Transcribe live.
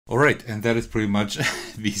Alright, and that is pretty much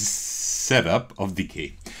the setup of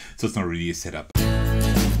Decay. So it's not really a setup.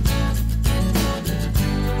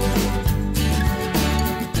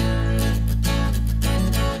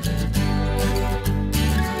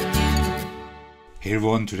 Hey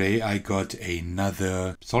everyone, today I got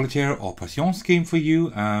another Solitaire or Patience game for you,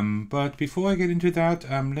 but before I get into that,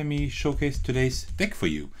 let me showcase today's deck for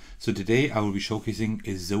you. So today I will be showcasing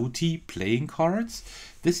Azote playing cards.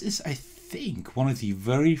 This is, I think, one of the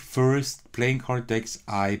very first playing card decks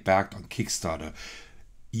I backed on Kickstarter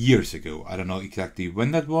years ago. I don't know exactly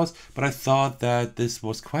when that was, but I thought that this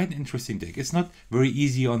was quite an interesting deck. It's not very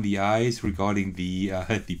easy on the eyes regarding the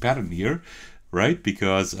pattern here, right?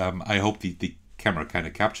 Because I hope the camera kind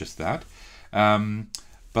of captures that.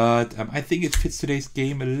 But I think it fits today's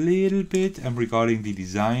game a little bit regarding the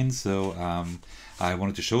design, so I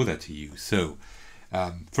wanted to show that to you. So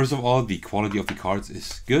first of all, the quality of the cards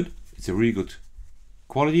is good. It's a really good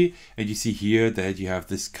quality, and you see here that you have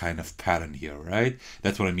this kind of pattern here, right?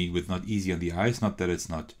 That's what I mean with not easy on the eyes. Not that it's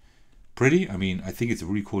not pretty. I mean, I think it's a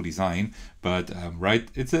really cool design, but right,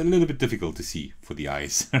 it's a little bit difficult to see for the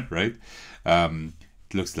eyes, right?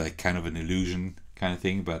 It looks like kind of an illusion kind of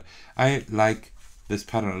thing, but I like this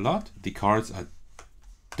pattern a lot. The cards are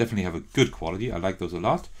definitely have a good quality. I like those a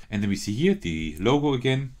lot. And then we see here the logo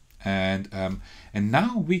again. And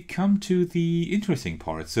now we come to the interesting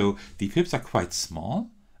part. So the pips are quite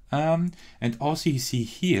small, and also you see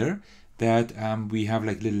here that we have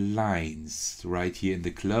like little lines right here in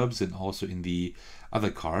the clubs and also in the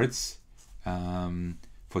other cards.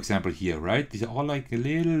 For example here, right? These are all like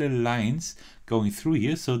little lines going through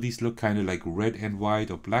here. So these look kind of like red and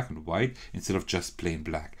white or black and white instead of just plain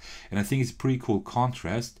black. And I think it's a pretty cool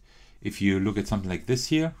contrast if you look at something like this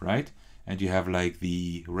here, right? And you have like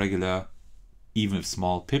the regular, even with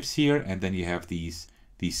small pips here, and then you have these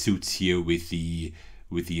suits here with the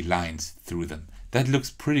lines through them. That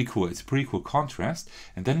looks pretty cool. It's a pretty cool contrast.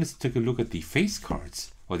 And then let's take a look at the face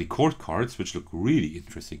cards or the court cards, which look really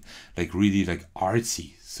interesting, like really like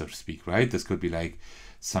artsy, so to speak, right? This could be like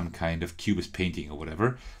some kind of cubist painting or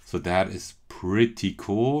whatever. So that is pretty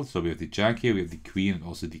cool. So we have the Jack here, we have the Queen, and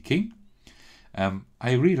also the King.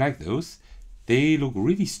 I really like those. They look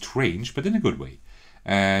really strange, but in a good way.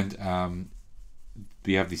 And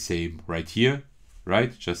we have the same right here,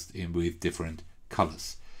 right? Just in with different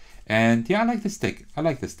colors. And yeah, I like this deck. I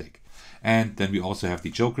like this deck. And then we also have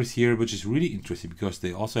the Jokers here, which is really interesting because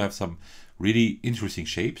they also have some really interesting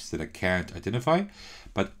shapes that I can't identify.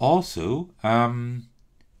 But also,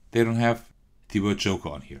 they don't have the word Joker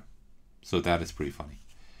on here. So that is pretty funny.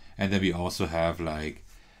 And then we also have like,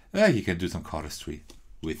 you can do some cardistry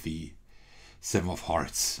with the 7 of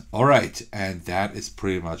Hearts. Alright, and that is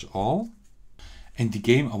pretty much all. And the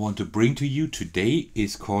game I want to bring to you today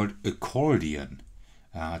is called Accordion.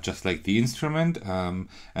 Just like the instrument,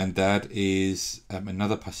 and that is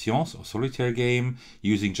another Patience or Solitaire game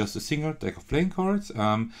using just a single deck of playing cards.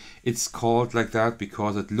 It's called like that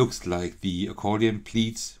because it looks like the accordion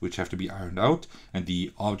pleats which have to be ironed out, and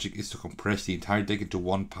the object is to compress the entire deck into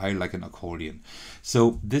one pile like an accordion.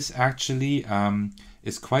 So this actually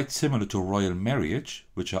is quite similar to Royal Marriage,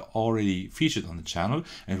 which are already featured on the channel,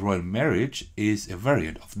 and Royal Marriage is a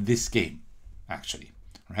variant of this game actually.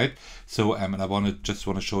 Right, so and I just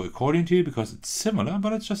want to show Accordion to you because it's similar,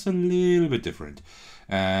 but it's just a little bit different.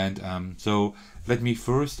 And so let me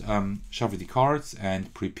first shuffle the cards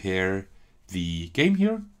and prepare the game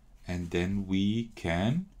here, and then we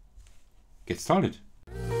can get started.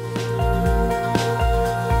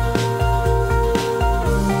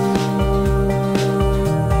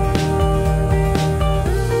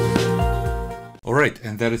 All right,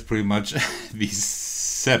 and that is pretty much the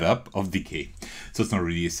setup of Decay. So it's not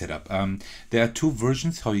really a setup. There are 2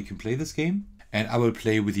 versions how you can play this game, and I will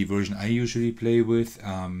play with the version I usually play with,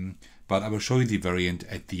 but I will show you the variant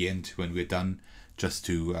at the end when we're done, just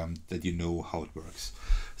to that you know how it works.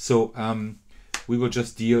 So we will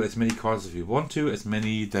just deal as many cards as we want to, as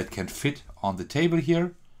many that can fit on the table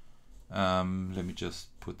here. Let me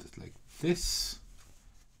just put it like this.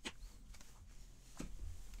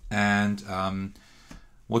 And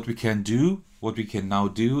what we can now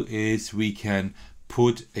do is we can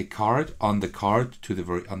put a card on the card to the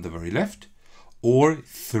very left, or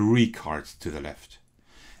 3 cards to the left,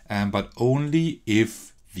 but only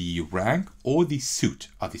if the rank or the suit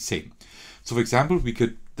are the same. So for example,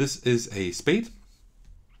 this is a spade.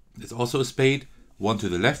 It's also a spade. 1 to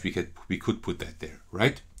the left. We could put that there,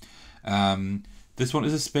 right? This one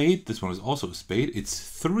is a spade. This one is also a spade. It's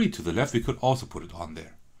 3 to the left. We could also put it on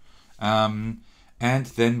there. And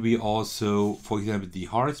then we also, for example, the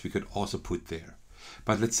hearts we could also put there.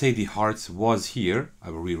 But let's say the hearts was here. I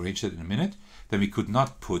will rearrange it in a minute. Then we could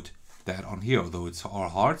not put that on here, although it's our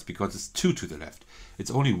hearts, because it's 2 to the left.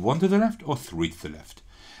 It's only 1 to the left or 3 to the left.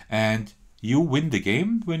 And you win the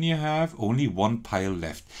game when you have only 1 pile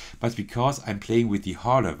left. But because I'm playing with the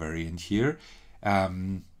harder variant here,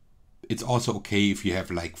 it's also okay if you have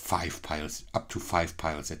like 5 piles, up to 5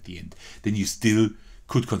 piles at the end. Then you still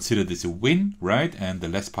could consider this a win, right? And the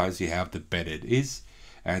less piles you have, the better it is.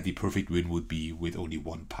 And the perfect win would be with only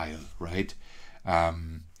 1 pile, right?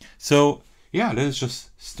 So yeah, let's just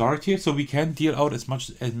start here. So we can deal out as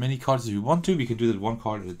many cards as we want to. We can do that 1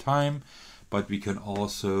 card at a time, but we can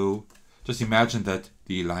also just imagine that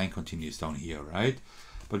the line continues down here, right?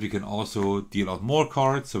 But we can also deal out more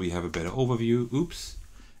cards so we have a better overview. Oops.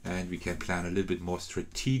 And we can plan a little bit more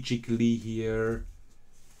strategically here.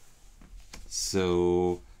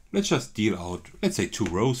 So let's just deal out, let's say 2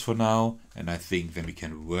 rows for now. And I think then we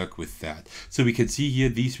can work with that. So we can see here,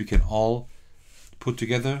 these we can all put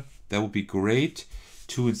together. That would be great.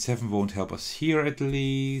 2 and 7 won't help us here at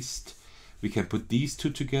least. We can put these 2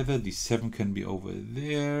 together. The 7 can be over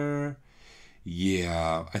there.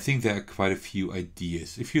 Yeah, I think there are quite a few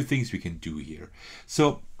ideas, a few things we can do here.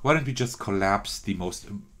 So why don't we just collapse the most,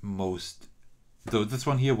 so this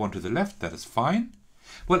one here, 1 to the left, that is fine.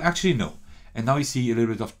 Well, actually no. And now you see a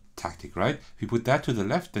little bit of tactic, right? If we put that to the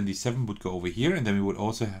left, then the 7 would go over here, and then we would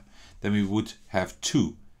also have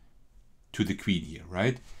 2 to the queen here,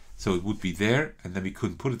 right? So it would be there, and then we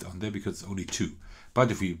couldn't put it on there because it's only 2.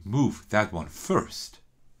 But if we move that one first,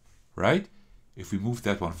 right? If we move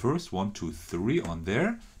that one first, 1, 2, 3 on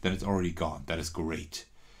there, then it's already gone. That is great.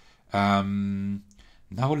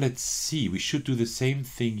 Now let's see. We should do the same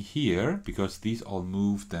thing here because these all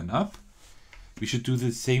move then up. We should do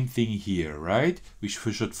the same thing here, right? We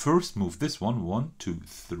should first move this one, 1, 2,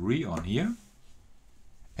 3 on here.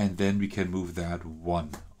 And then we can move that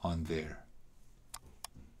 1 on there.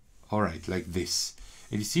 All right, like this.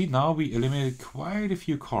 And you see now we eliminated quite a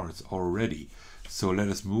few cards already. So let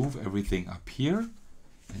us move everything up here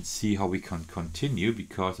and see how we can continue,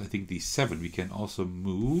 because I think the 7 we can also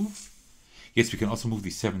move. Yes, we can also move the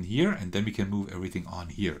 7 here, and then we can move everything on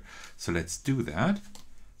here. So let's do that.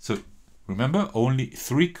 So remember, only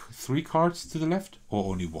three cards to the left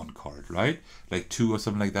or only 1 card, right? Like 2 or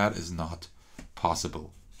something like that is not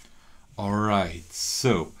possible. All right,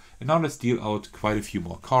 so, and now let's deal out quite a few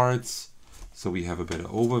more cards. So we have a better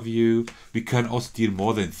overview. We can also deal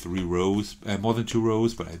more than 3 rows, more than 2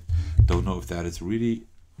 rows, but I don't know if that is really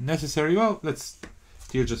necessary. Well, let's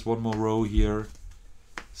deal just 1 more row here.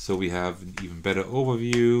 So we have an even better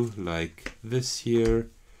overview like this here.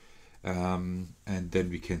 And then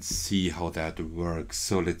we can see how that works.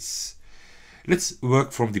 So let's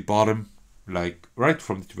work from the bottom, like right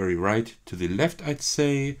from the very right to the left, I'd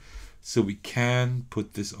say. So we can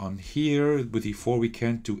put this on here. With the 4 we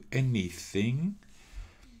can't do anything.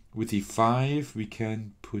 With the 5 we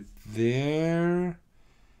can put there.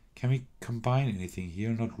 Can we combine anything here?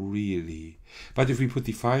 Not really. But if we put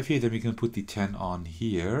the 5 here, then we can put the 10 on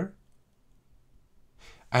here.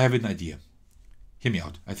 I have an idea. Hear me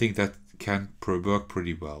out. I think that can work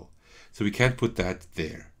pretty well. So we can't put that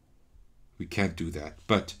there. We can't do that.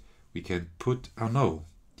 But we can put, oh no.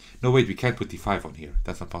 No, wait, we can't put the 5 on here.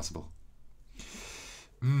 That's not possible.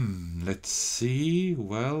 Let's see.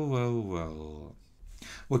 Well.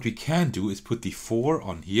 What we can do is put the 4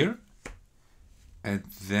 on here. And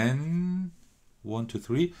then 1, 2,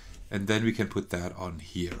 3. And then we can put that on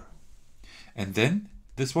here. And then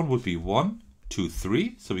this one would be 1, 2,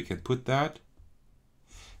 3. So we can put that.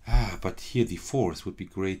 But here the 4s would be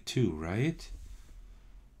great too, right?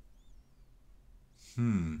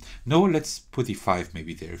 No, let's put the 5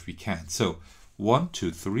 maybe there if we can. So 1,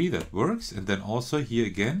 2, 3, that works. And then also here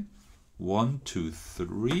again, 1, 2,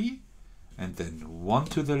 3. And then 1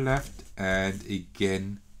 to the left and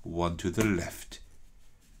again 1 to the left.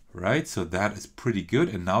 Right, so that is pretty good.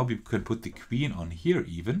 And now we can put the queen on here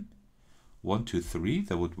even. 1, 2, 3,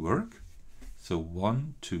 that would work. So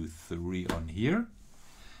 1, 2, 3 on here.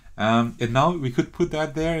 And now we could put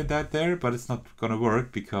that there and that there, but it's not gonna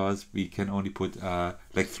work because we can only put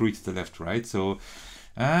like 3 to the left, right? So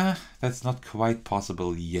that's not quite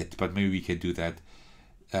possible yet, but maybe we can do that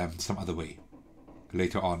some other way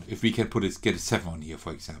later on. If we can get a 7 on here,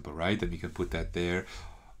 for example, right? Then we can put that there,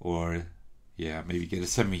 or yeah, maybe get a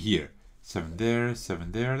 7 here. 7 there,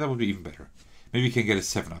 7 there, that would be even better. Maybe we can get a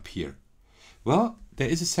 7 up here. Well, there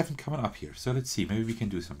is a 7 coming up here, so let's see, maybe we can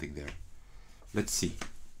do something there. Let's see.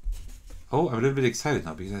 Oh, I'm a little bit excited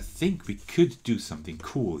now because I think we could do something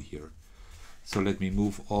cool here. So let me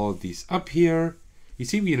move all these up here. You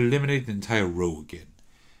see, we eliminate the entire row again.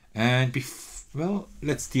 And Well,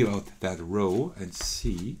 let's deal out that row and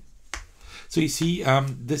see. So you see,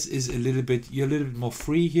 this is a little bit, you're a little bit more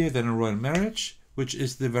free here than a royal marriage, which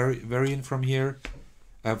is the variant from here,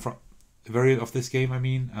 from variant of this game, I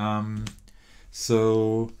mean.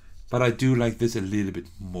 So, but I do like this a little bit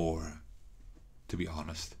more, to be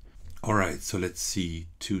honest. All right, so let's see.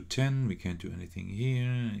 210, we can't do anything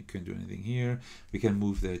here. We can't do anything here. We can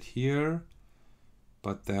move that here,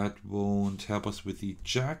 but that won't help us with the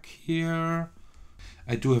jack here.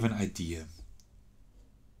 I do have an idea.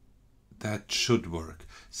 That should work.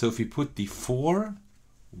 So if we put the 4,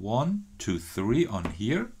 1, 2, 3 on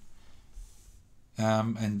here,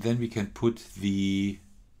 and then we can put the,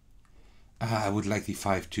 I would like the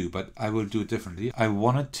 5 too, but I will do it differently. I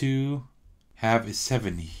wanted to have a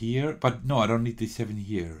 7 here, but no, I don't need the 7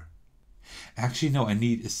 here. Actually, no, I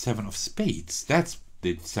need a 7 of spades. That's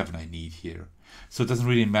the 7 I need here. So it doesn't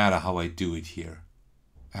really matter how I do it here,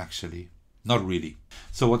 actually. Not really.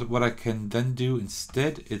 So what I can then do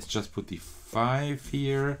instead is just put the 5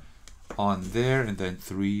 here on there and then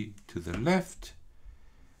 3 to the left.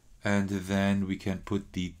 And then we can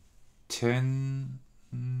put the 10.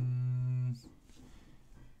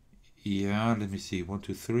 Yeah, let me see. 1,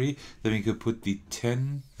 2, 3. Then we could put the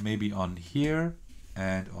 10 maybe on here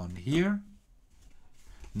and on here.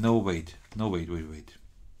 No, wait. No, wait.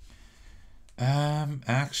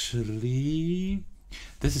 Actually,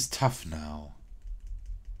 this is tough now,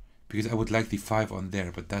 because I would like the 5 on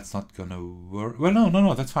there, but that's not gonna work. Well,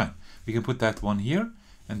 no, that's fine. We can put that one here,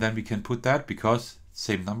 and then we can put that, because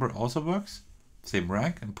same number also works, same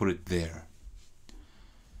rank, and put it there.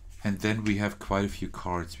 And then we have quite a few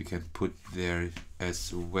cards we can put there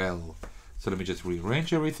as well. So let me just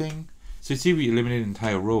rearrange everything. So you see, we eliminated an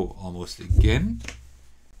entire row almost again.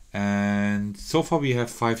 And so far we have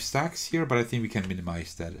 5 stacks here, but I think we can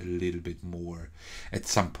minimize that a little bit more at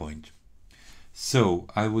some point. So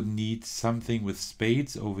I would need something with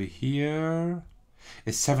spades over here.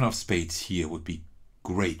 A 7 of spades here would be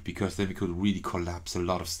great, because then we could really collapse a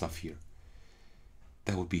lot of stuff here.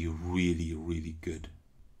 That would be really, really good.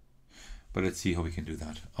 But let's see how we can do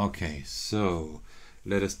that. Okay, so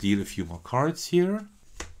let us deal a few more cards here.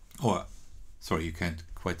 Oh, sorry, you can't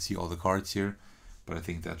quite see all the cards here, but I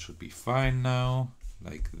think that should be fine now,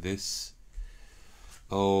 like this.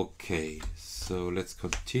 Okay, so let's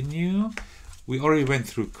continue. We already went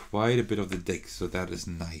through quite a bit of the deck, so that is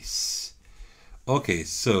nice. Okay,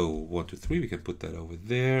 so 1, 2, 3, we can put that over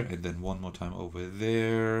there, and then one more time over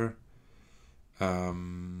there.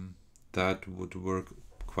 That would work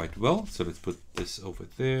quite well. So let's put this over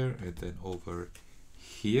there and then over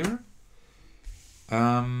here.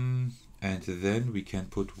 And then we can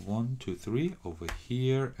put 1, 2, 3 over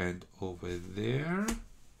here and over there.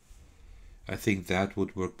 I think that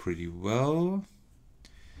would work pretty well.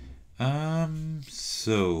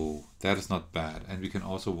 So that is not bad. And we can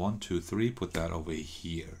also 1, 2, 3 put that over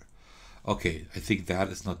here. Okay, I think that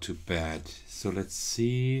is not too bad. So let's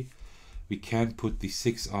see. We can put the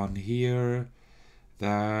 6 on here.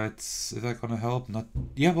 Is that gonna help? Not,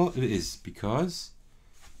 yeah, well, it is, because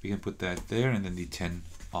we can put that there and then the 10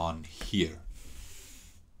 on here.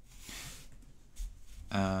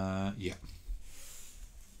 Yeah,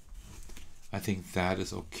 I think that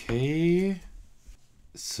is okay.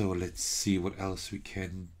 So let's see what else we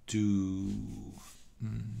can do.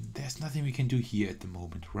 There's nothing we can do here at the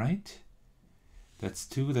moment, right? That's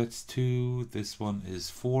 2, that's 2. This one is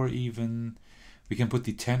 4 even. We can put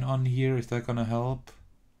the 10 on here. Is that gonna help?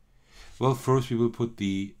 Well, first we will put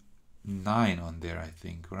the 9 on there, I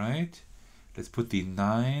think, right? Let's put the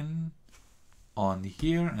 9 on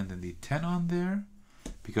here and then the 10 on there,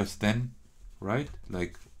 because then, right,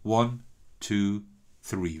 like 1, 2,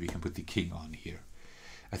 3, we can put the king on here.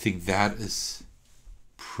 I think that is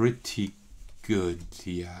pretty good.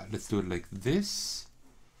 Yeah, let's do it like this.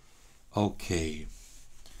 Okay,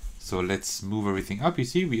 so let's move everything up. You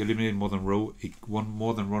see, we eliminated more than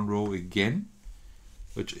one row again,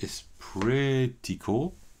 which is pretty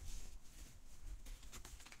cool.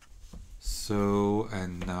 So,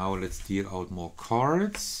 and now let's deal out more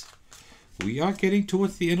cards. We are getting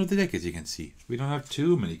towards the end of the deck, as you can see. We don't have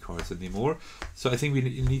too many cards anymore. So I think we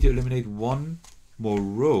need to eliminate one more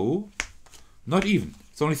row. Not even.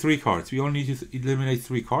 It's only 3 cards. We only need to eliminate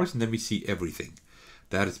 3 cards and then we see everything.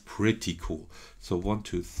 That is pretty cool. So 1,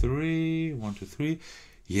 2, 3. 1, 2, 3.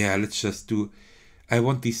 Yeah, let's just do... I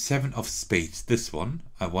want the 7 of spades. This one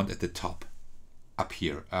I want at the top. Up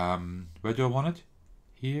here. Where do I want it?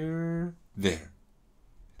 Here. There.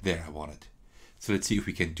 There I want it. So let's see if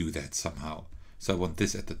we can do that somehow. So I want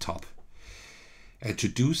this at the top. And to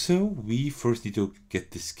do so, we first need to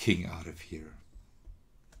get this king out of here.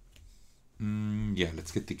 Yeah,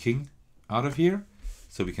 let's get the king out of here.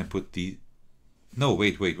 So we can put the... No,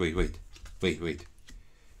 wait. I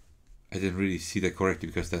didn't really see that correctly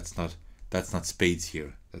because that's not spades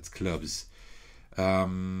here. That's clubs.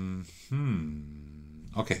 Okay,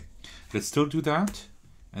 let's still do that.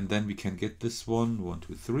 And then we can get this one, 1,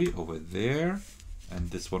 2, 3 over there. And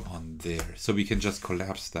this one on there. So we can just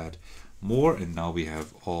collapse that more. And now we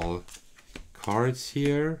have all cards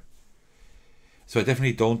here. So I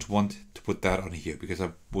definitely don't want to put that on here because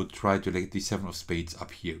I would try to let the 7 of spades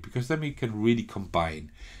up here, because then we can really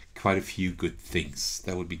combine quite a few good things.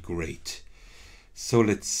 That would be great. So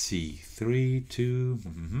let's see, 3, 2,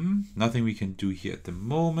 nothing we can do here at the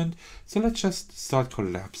moment. So let's just start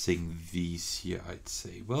collapsing these here, I'd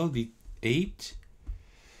say. Well, the 8,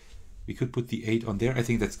 we could put the 8 on there. I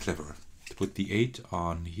think that's clever to put the 8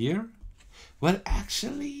 on here. Well,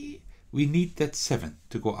 actually, we need that 7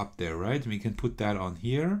 to go up there, right? We can put that on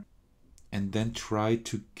here and then try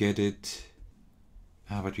to get it.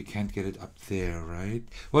 But we can't get it up there, right?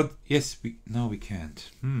 Well, yes, no, we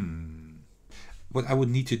can't. What I would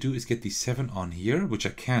need to do is get the 7 on here, which I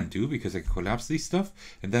can do because I can collapse these stuff.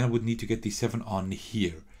 And then I would need to get the 7 on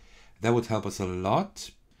here. That would help us a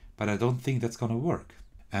lot, but I don't think that's going to work.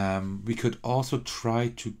 We could also try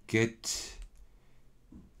to get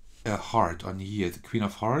a heart on here, the Queen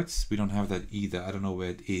of Hearts. We don't have that either. I don't know where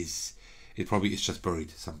it is. It probably is just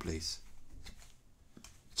buried someplace.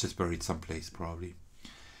 It's just buried someplace probably.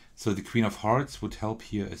 So the Queen of Hearts would help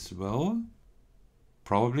here as well.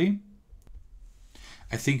 Probably.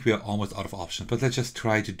 I think we are almost out of options, but let's just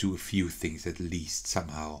try to do a few things at least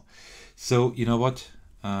somehow. So you know what?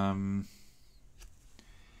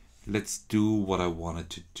 Let's do what I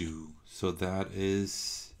wanted to do. So that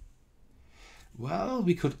is, well,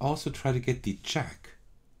 we could also try to get the Jack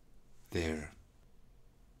there.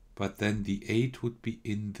 But then the 8 would be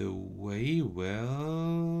in the way.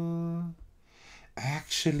 Well,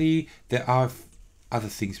 actually, there are other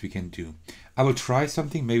things we can do. I will try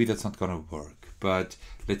something. Maybe that's not going to work. But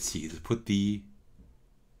let's see. Let's put the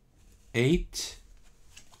 8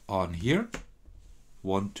 on here.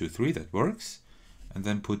 1, 2, 3. That works. And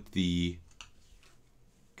then put the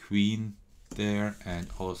Queen there and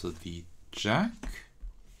also the Jack.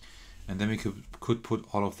 And then we could put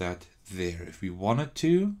all of that there. If we wanted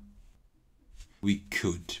to, we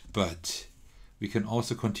could. But we can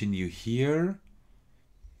also continue here.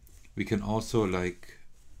 We can also like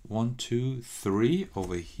 1, 2, 3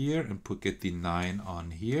 over here and get the 9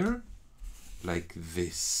 on here. Like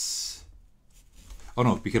this. Oh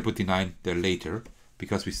no, we can put the 9 there later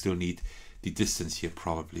because we still need the distance here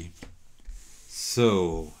probably.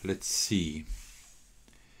 So let's see.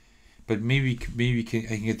 But maybe I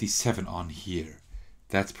can get the 7 on here.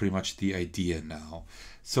 That's pretty much the idea now.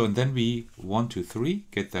 So and then we 1, 2, 3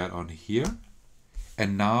 get that on here,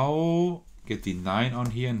 and now get the 9 on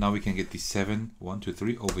here. And now we can get the 7, 1, 2,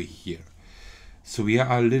 3 over here. So we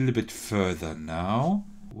are a little bit further now.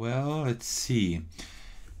 Well, let's see.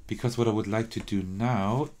 Because what I would like to do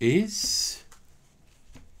now is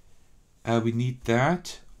we need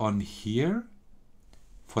that on here.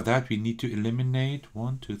 For that we need to eliminate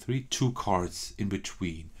 1, 2, 3, 2 cards in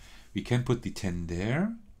between. We can put the 10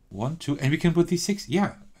 there. 1, 2, and we can put the 6.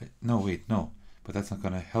 Yeah. No, wait, no. But that's not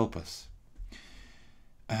going to help us.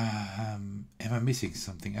 Am I missing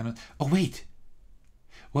something? I don't. Oh, wait.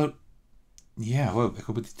 Well, yeah, well, I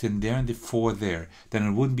could put the 10 there and the 4 there. Then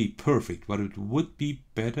it wouldn't be perfect, but it would be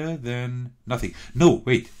better than nothing. No,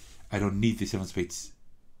 wait. I don't need the 7 spades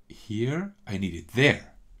here. I need it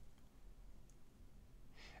there.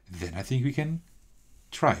 Then I think we can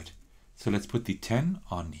try it. So let's put the 10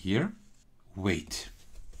 on here. Wait.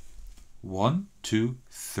 1, 2,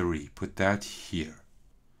 3. Put that here.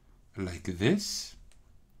 Like this.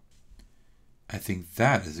 I think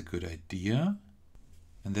that is a good idea.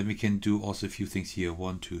 And then we can do also a few things here.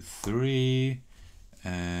 1, 2, 3.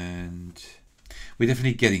 And we're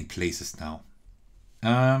definitely getting places now.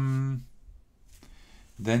 Then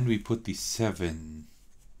we put the 7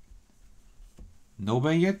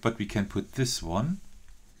 nowhere yet, but we can put this one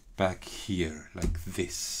back here like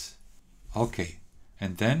this. Okay.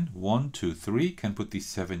 And then 1, 2, 3 can put the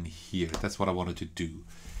 7 here. That's what I wanted to do.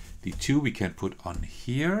 The 2 we can put on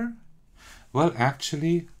here. Well,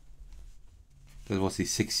 actually, that was the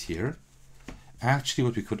 6 here. Actually,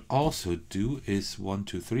 what we could also do is 1,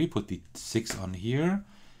 2, 3, put the 6 on here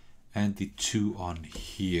and the 2 on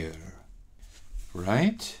here.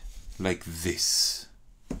 Right? Like this.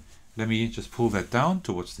 Let me just pull that down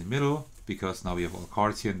towards the middle, because now we have all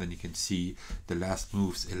cards here, and then you can see the last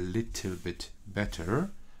moves a little bit better,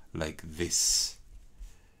 like this.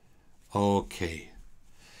 Okay.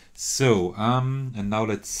 So, and now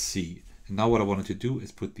let's see. And now what I wanted to do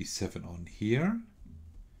is put the 7 on here,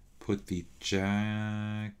 put the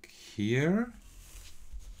jack here.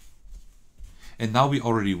 And now we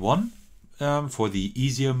already won for the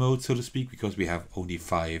easier mode, so to speak, because we have only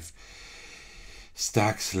 5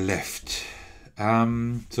 stacks left.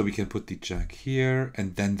 So we can put the jack here,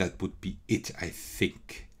 and then that would be it, I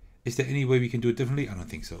think. Is there any way we can do it differently? I don't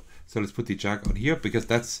think so. So let's put the jack on here, because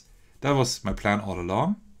that was my plan all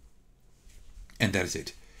along. And that is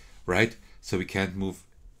it, right? So we can't move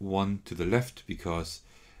 1 to the left because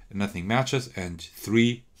nothing matches, and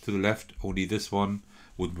 3 to the left, only this one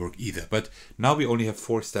wouldn't work either. But now we only have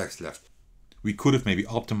 4 stacks left. We could have maybe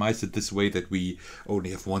optimized it this way that we only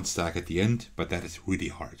have 1 stack at the end, but that is really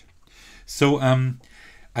hard. So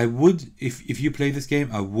I would, if you play this game,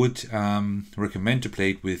 I would recommend to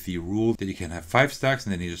play it with the rule that you can have 5 stacks,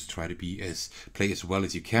 and then you just try to play as well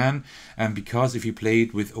as you can. And because if you play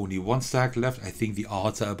it with only 1 stack left, I think the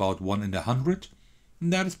odds are about 1 in 100.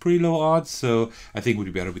 And that is pretty low odds, so I think it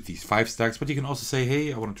would be better with these 5 stacks. But you can also say,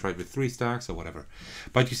 hey, I want to try it with 3 stacks or whatever.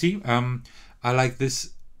 But you see, I like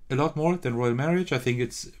this a lot more than Royal Marriage. I think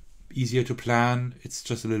it's easier to plan. It's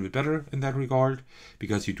just a little bit better in that regard,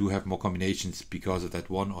 because you do have more combinations because of that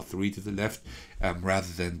 1 or 3 to the left,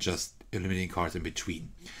 rather than just eliminating cards in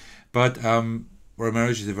between. But Royal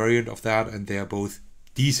Marriage is a variant of that, and they are both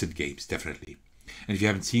decent games, definitely. And if you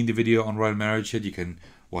haven't seen the video on Royal Marriage yet, you can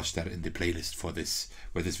watch that in the playlist for this,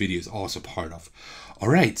 where this video is also part of.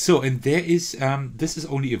 Alright, so, and there is, this is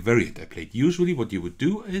only a variant I played. Usually what you would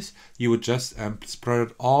do is, you would just spread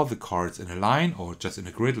out all the cards in a line, or just in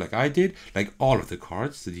a grid like I did, like all of the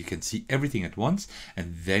cards, so that you can see everything at once,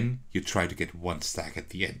 and then you try to get 1 stack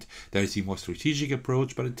at the end. That is the more strategic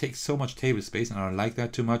approach, but it takes so much table space, and I don't like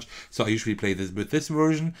that too much, so I usually play this with this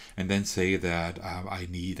version, and then say that I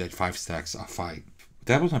need that 5 stacks are fine.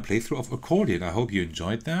 That was my playthrough of Accordion. I hope you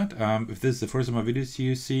enjoyed that. If this is the first of my videos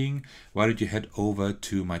you're seeing, why don't you head over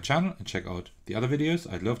to my channel and check out the other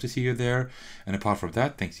videos. I'd love to see you there. And apart from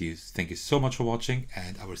that, thank you so much for watching,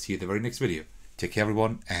 and I will see you in the very next video. Take care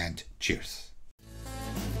everyone, and cheers.